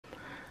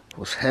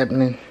What's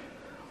happening?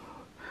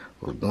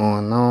 What's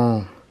going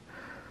on?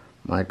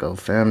 Myco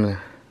family,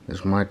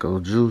 it's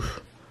Myco Juice.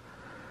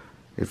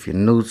 If you're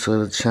new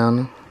to the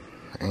channel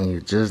and you're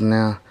just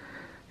now,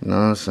 you know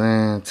what I'm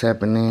saying,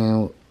 tapping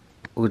in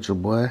with your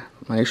boy,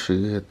 make sure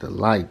you hit the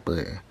like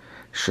button,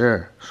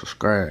 share,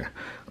 subscribe,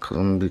 cause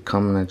I'm gonna be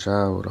coming at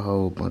y'all with a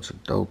whole bunch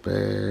of dope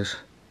ass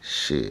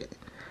shit.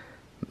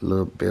 A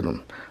little bit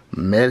of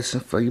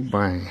medicine for your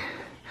brain.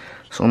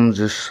 So I'm gonna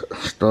just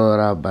start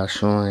out by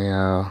showing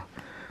y'all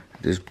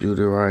this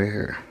beauty right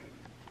here.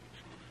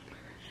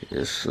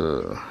 It's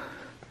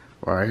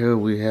right here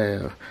we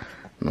have,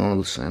 you know what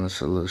I'm saying,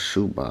 it's a little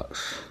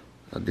shoebox.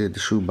 I did the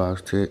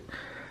shoebox tip,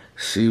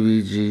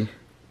 CVG,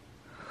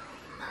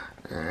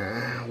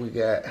 and we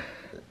got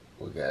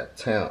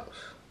temps.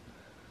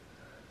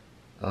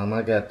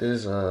 I got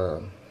this.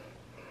 I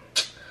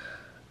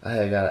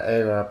had got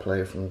an A-Rod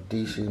plate from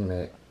DC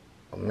Mac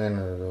a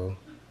minute ago.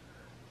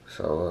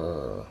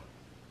 So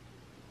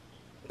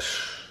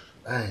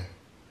dang,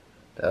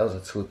 that was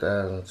in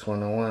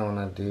 2021 when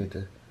I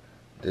did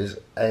this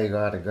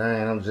A-Rod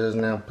grain. I'm just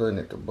now putting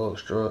it to bulk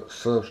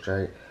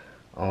substrate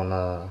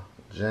on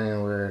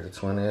January the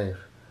 28th.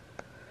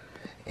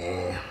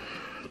 And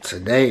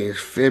today is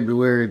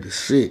February the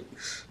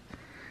 6th.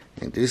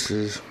 And this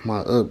is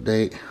my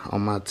update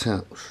on my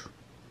temps.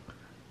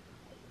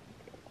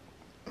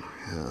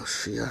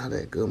 See how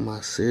that good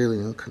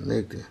mycelium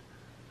connected.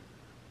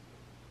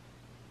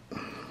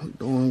 We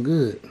doing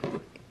good.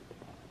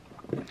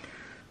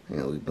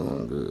 Yeah, we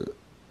doing good.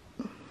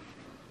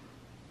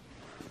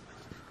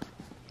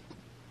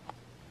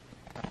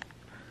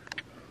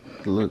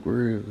 Look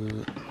real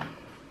good.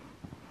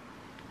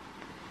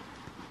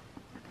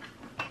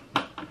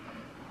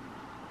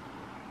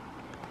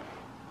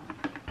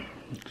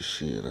 You can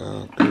see it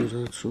all through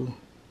there too.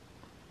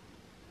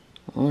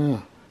 Oh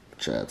yeah.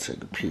 Try to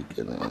take a peek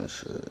at the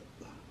inside.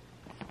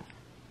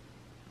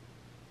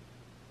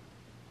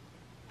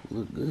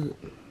 Look good.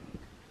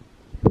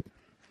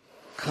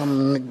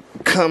 Coming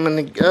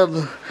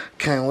together.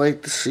 Can't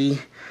wait to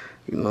see,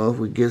 you know, if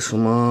we get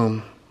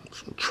some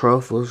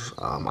truffles.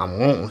 I'm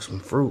wanting some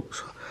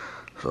fruits.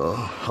 So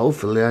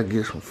hopefully I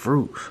get some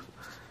fruits.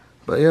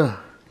 But yeah.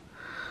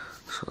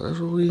 So that's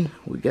what we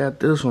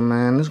got this one,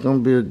 man. It's gonna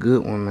be a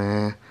good one,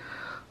 man.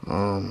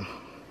 I'm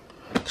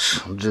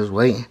just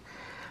waiting.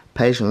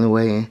 Patiently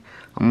waiting.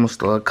 I'm gonna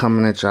start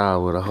coming at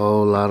y'all with a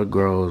whole lot of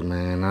grows,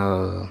 man.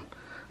 I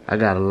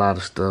got a lot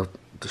of stuff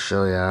to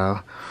show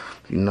y'all.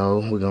 You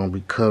know, we're gonna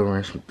be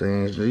covering some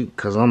things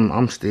because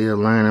I'm still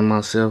learning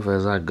myself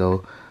as I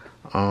go.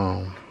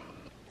 I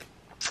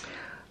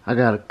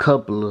got a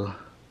couple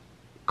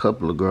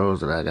of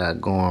grows that I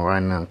got going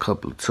right now, a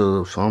couple of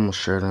tubs, so I'm gonna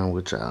share them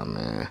with y'all,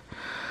 man.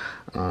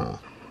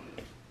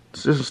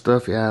 It's just some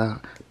stuff y'all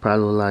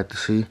probably would like to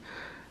see.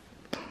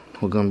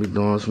 We're gonna be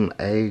doing some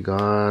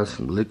agar,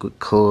 some liquid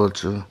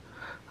culture,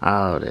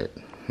 all that.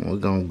 And we're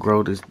gonna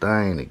grow this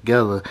thing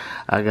together.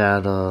 I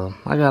got all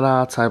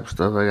type of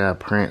stuff. I got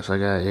prints, I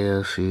got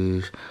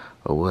LCs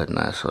or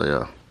whatnot. So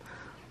yeah,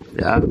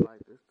 I like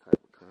this type of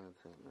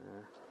content,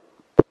 man.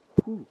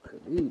 Whew,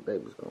 these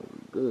babies gonna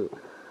be good.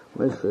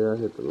 Make sure y'all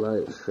hit the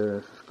like, share,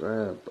 and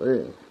subscribe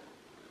button.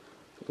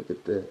 Look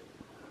at that.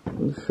 Let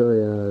me show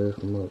y'all this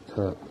from up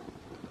top.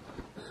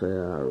 So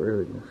y'all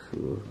really can see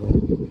what's going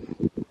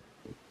on.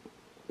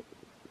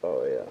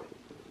 Oh yeah.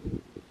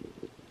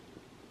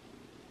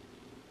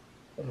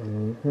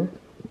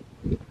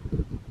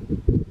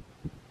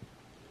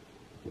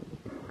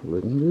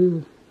 Looking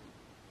good.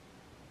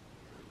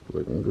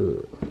 Looking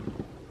good.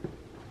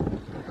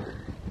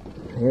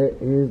 That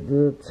is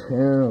the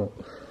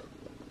temps.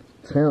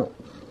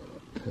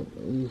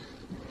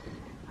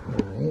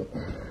 Alright.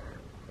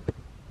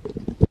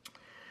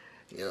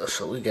 Yeah,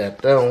 so we got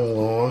that one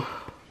going.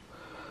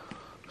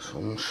 So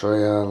I'm gonna show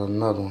y'all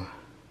another one.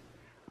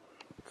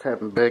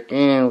 Tapping back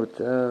in with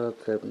y'all.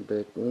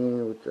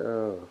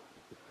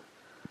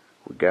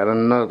 We got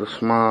another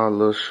small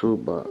little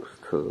shoebox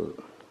tub.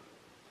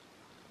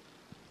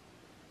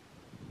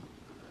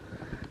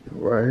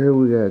 Right here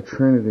we got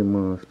Trinity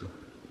Monster.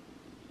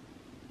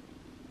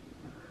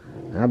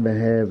 I've been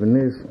having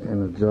this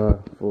in a jar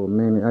for a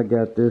minute. I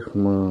got this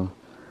from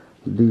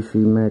DC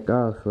Mac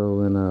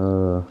also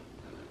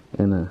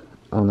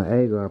on the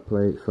agar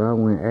plate. So I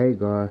went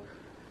agar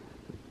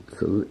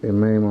and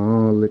made my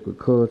own liquid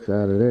culture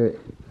out of that.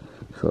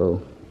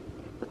 So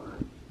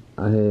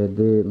I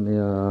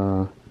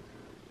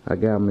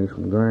got me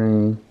some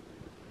grain,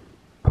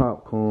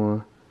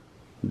 popcorn,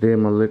 did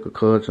my liquid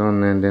culture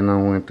on there, and then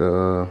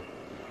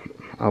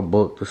I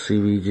bought the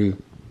CVG.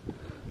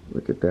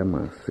 Look at that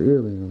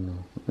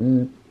mycelium,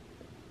 man.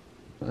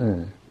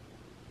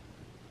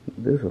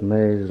 This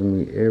amazes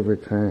me every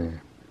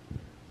time.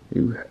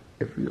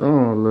 If you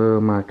don't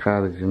love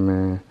mycology,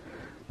 man,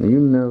 and you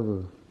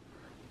never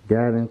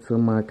got into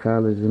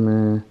mycology,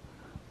 man,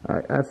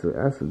 I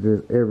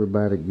suggest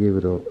everybody give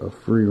it a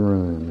free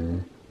run,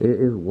 man.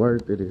 It's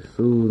worth it. It's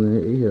soothing.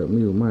 It helped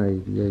me with my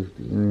ADHD.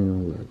 I ain't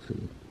gonna lie to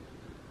you.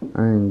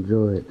 I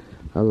enjoy it.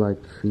 I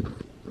like to see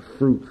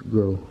fruits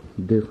grow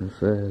different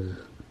sizes.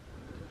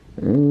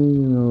 And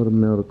you know the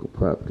medical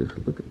practice.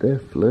 Look at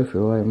that fluffy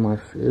like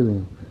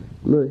mycelium.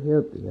 Look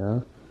healthy,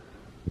 y'all.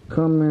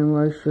 Comment,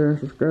 like, share, and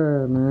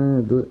subscribe,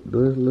 man. Do it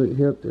look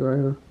healthy right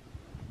here?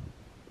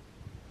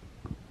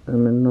 Let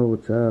me know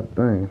what y'all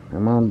think.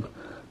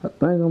 I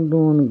think I'm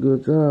doing a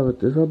good job at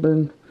this.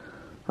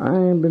 I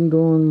ain't been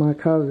doing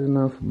mycology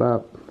now for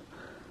about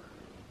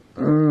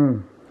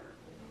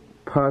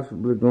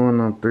possibly going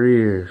on 3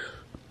 years.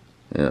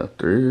 Yeah,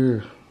 3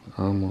 years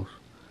almost.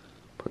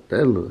 But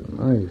that look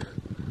nice.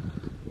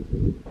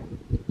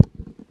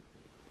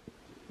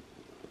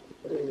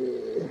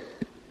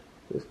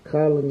 It's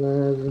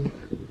colonizing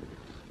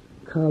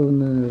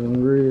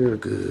real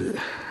good.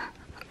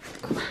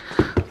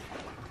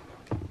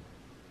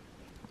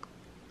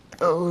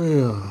 Oh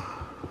yeah,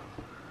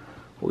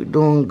 we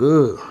doing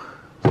good.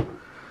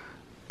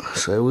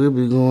 So we'll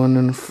be going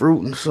in the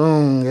fruiting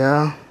soon,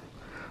 y'all.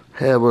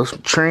 Have us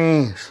some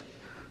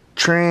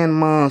trend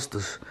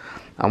monsters.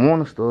 I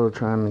want to start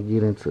trying to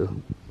get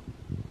into,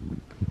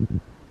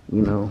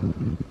 you know,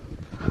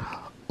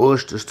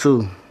 oysters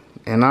too.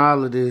 And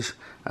all of this,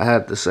 I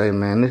have to say,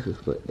 man, this is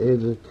for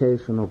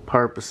educational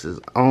purposes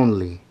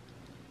only.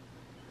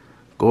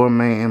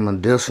 Gourmet and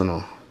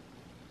medicinal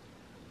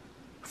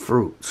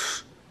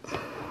fruits.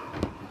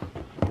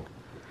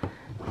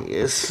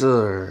 Yes,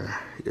 sir.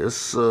 Yes,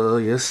 sir.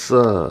 Yes,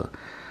 sir.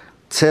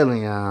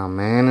 Telling y'all,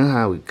 man, look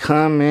how we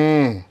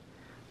coming.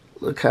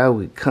 Look how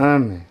we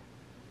coming.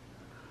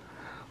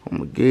 I'm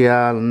gonna give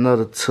y'all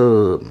another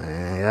tub,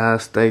 man. Y'all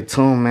stay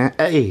tuned, man.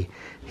 Hey,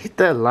 hit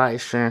that like,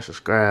 share, and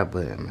subscribe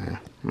button, man.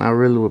 I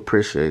really would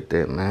appreciate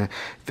that, man.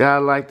 If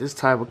y'all like this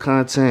type of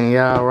content,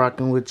 y'all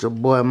rocking with your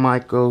boy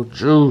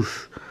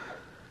mycology,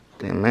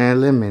 then, man,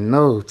 let me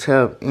know.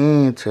 Tap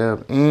in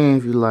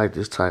if you like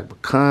this type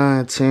of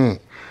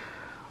content.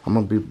 I'm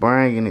gonna be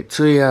bringing it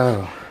to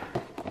y'all.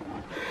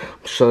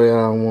 Show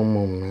y'all one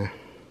more, man.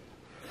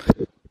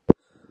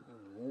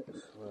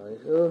 Right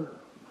here.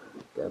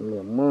 Got me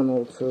a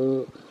mono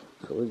tub.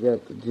 So we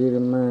got the Jitty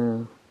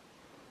Man.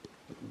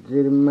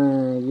 Jitty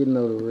Man, you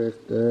know the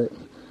rest of it.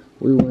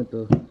 We went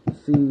to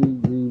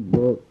CVG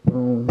book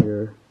on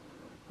here.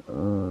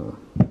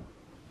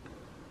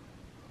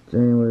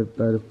 January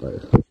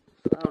 31st.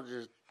 I was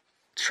just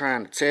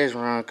trying to test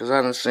around because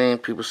I done seen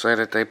people say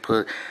that they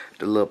put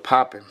the little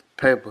popping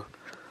paper.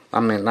 I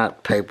mean,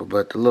 not paper,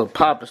 but the little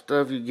popping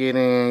stuff you get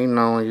in, you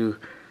know, when you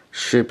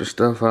shipping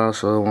stuff out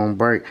so it won't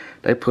break.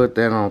 They put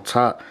that on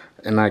top,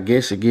 and I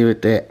guess it give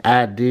it that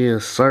ideal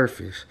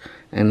surface.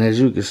 And as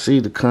you can see,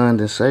 the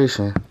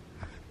condensation.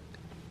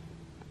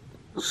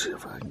 Let's see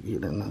if I can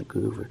get in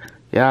good.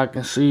 Y'all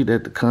can see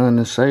that the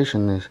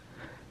condensation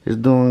is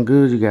doing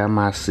good. You got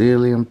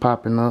mycelium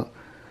popping up,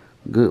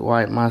 good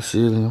white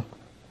mycelium.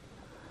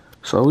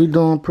 So we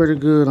doing pretty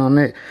good on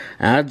that.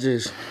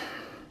 And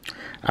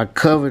I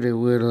covered it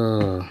with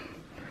you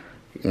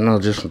know,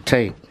 just some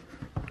tape.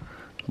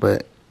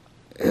 But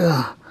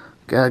yeah,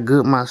 got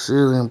good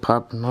mycelium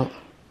popping up.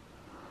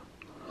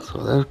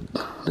 So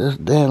that's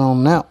that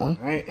on that one.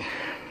 All right,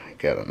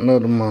 got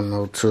another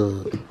mono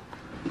tub.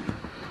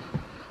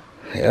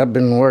 Hey, I've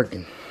been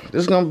working.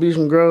 This gonna be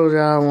some grows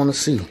y'all wanna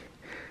see.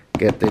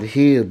 Got that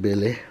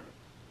hillbilly.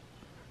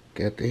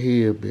 Got the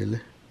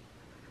hillbilly.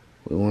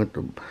 We went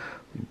to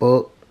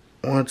buck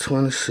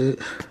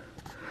 126.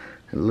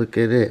 And look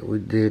at that. We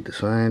did the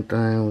same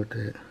thing with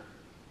that.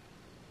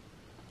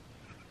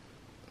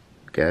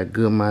 Got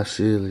good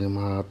mycelium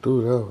all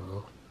through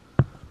though.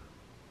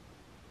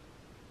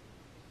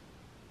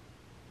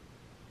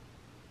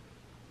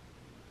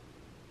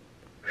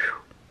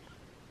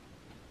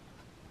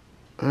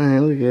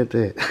 Man, look at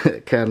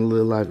that. Kind of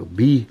look like a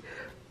bee,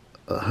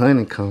 a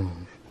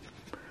honeycomb,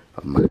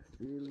 a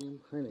mycelium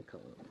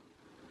honeycomb.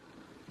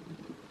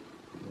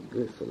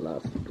 Good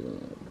philosophy.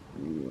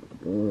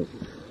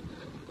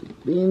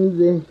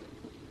 Benzie.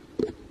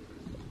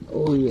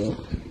 Oh yeah,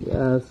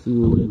 y'all see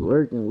what we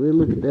working with.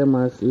 Look at that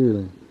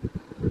mycelium.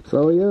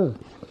 So yeah,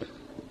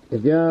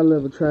 if y'all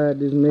ever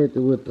tried this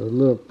method with the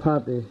little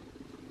poppy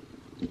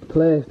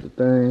plastic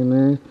thing,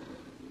 man,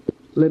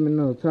 let me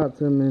know. Talk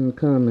to me in the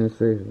comment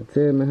section.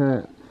 Tell me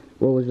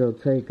what was your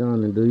take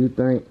on it? Do you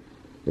think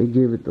it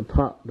give it the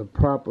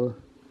proper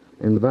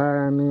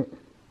environment?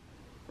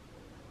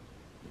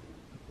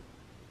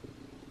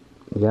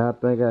 Y'all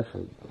think I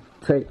should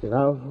take it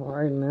off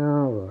right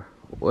now or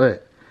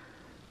what?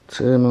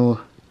 Tell me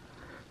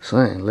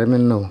something. Let me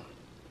know.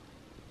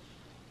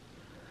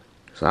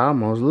 It's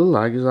almost look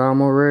like it's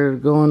almost ready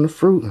to go in the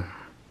fruit.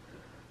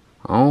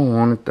 I don't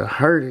want it to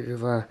hurt it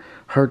if I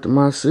hurt the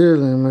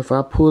mycelium if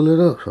I pull it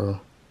up, so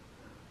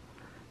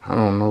I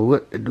don't know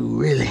what to do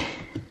really.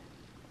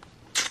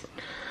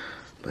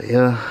 But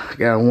yeah, I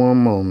got one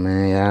more,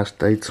 man. Y'all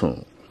stay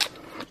tuned.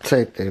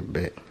 Take that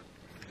back.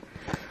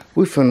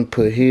 We finna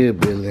put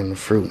hillbilly in the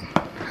fruit.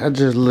 I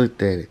just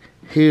looked at it.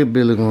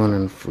 Hillbilly going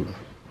in the fruit.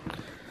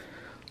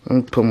 Let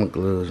me put my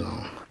gloves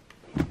on.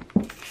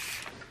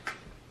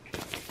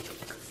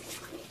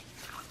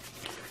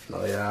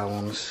 Know y'all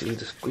wanna see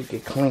the squeaky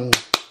clean.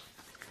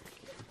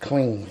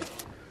 clean.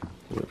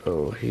 With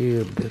old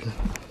hillbilly.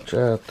 What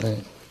y'all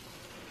think?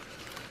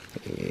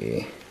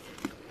 Yeah.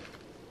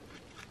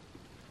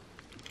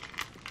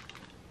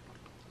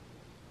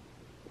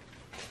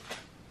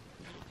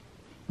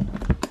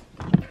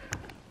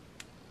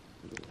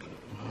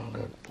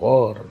 That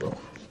water though.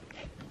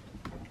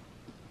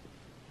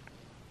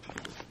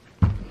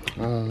 I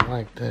don't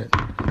like that.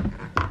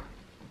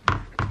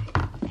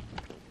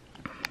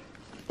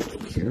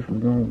 Guess we're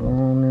gonna go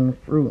on in the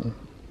fruit.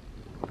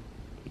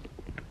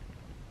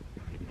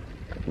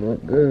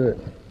 Look good.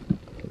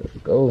 Let's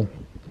go.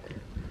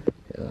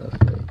 Y'all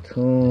stay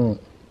tuned.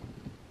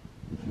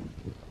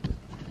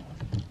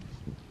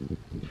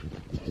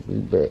 Be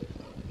back.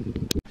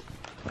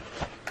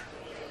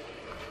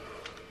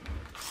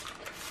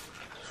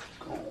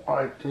 Gonna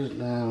wipe this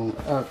down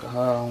with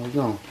alcohol and we're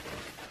gonna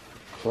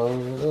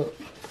close it up.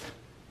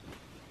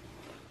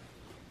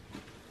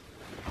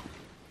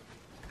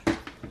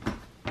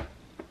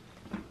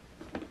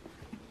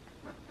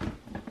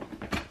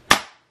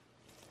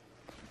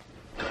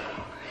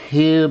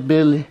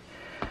 Hillbilly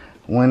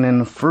went in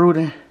the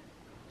fruiting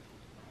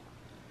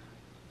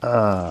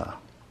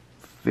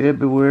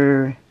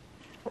February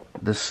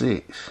the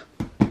 6th.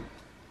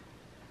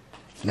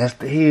 That's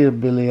the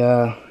hillbilly,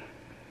 y'all.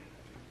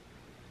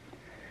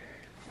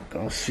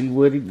 Gonna see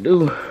what he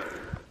do.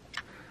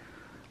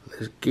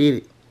 Let's get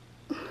it.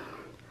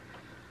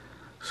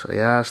 So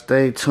y'all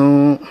stay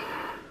tuned.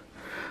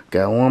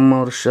 Got one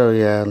more to show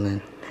y'all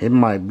and it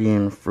might be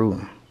in the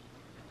fruiting.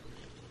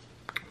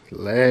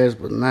 Last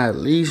but not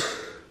least,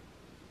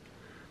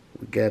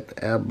 we got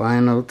the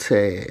albino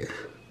tag.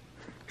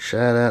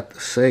 Shout out to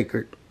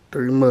Sacred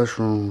 3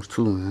 Mushrooms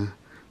too, man.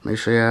 Make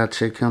sure y'all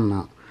check him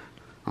out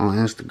on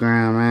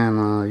Instagram and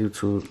on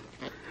YouTube.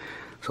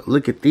 So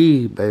look at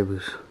these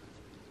babies.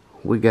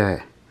 We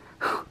got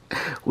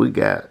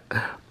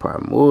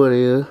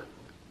primordial.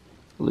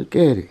 Look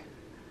at it.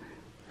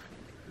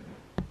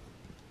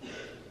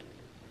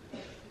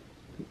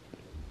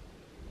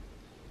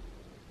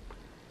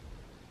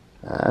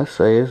 I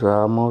say it's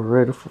almost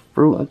ready for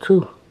fruiting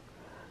too.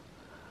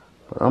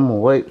 But I'm gonna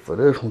wait for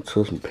this one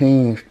till some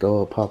pins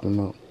start popping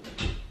up.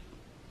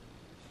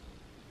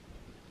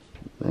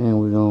 Then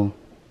we gonna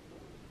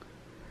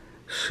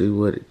see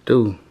what it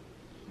do.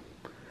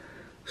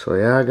 So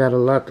y'all got a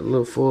lot to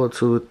look forward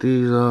to with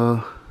these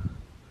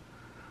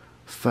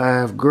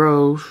 5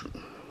 grows.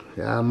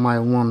 Y'all might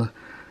wanna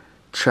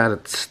try to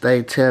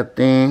stay tapped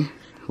in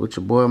with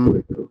your boy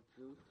mycology.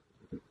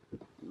 If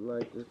you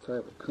like this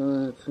type of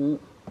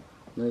content,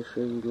 make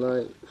sure you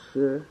like,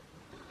 share,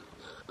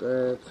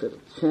 subscribe to the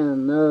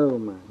channel,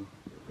 man.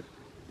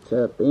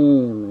 Tap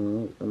in,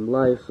 man. Hit them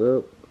lights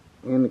up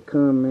in the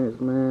comments,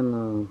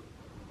 man.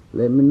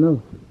 Let me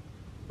know.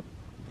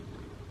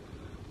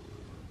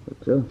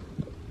 But yo,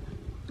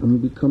 I'm gonna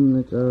be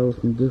coming at y'all with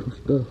some different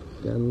stuff.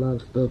 Got a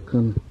lot of stuff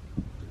coming.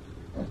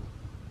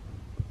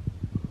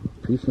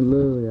 Peace and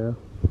love, y'all.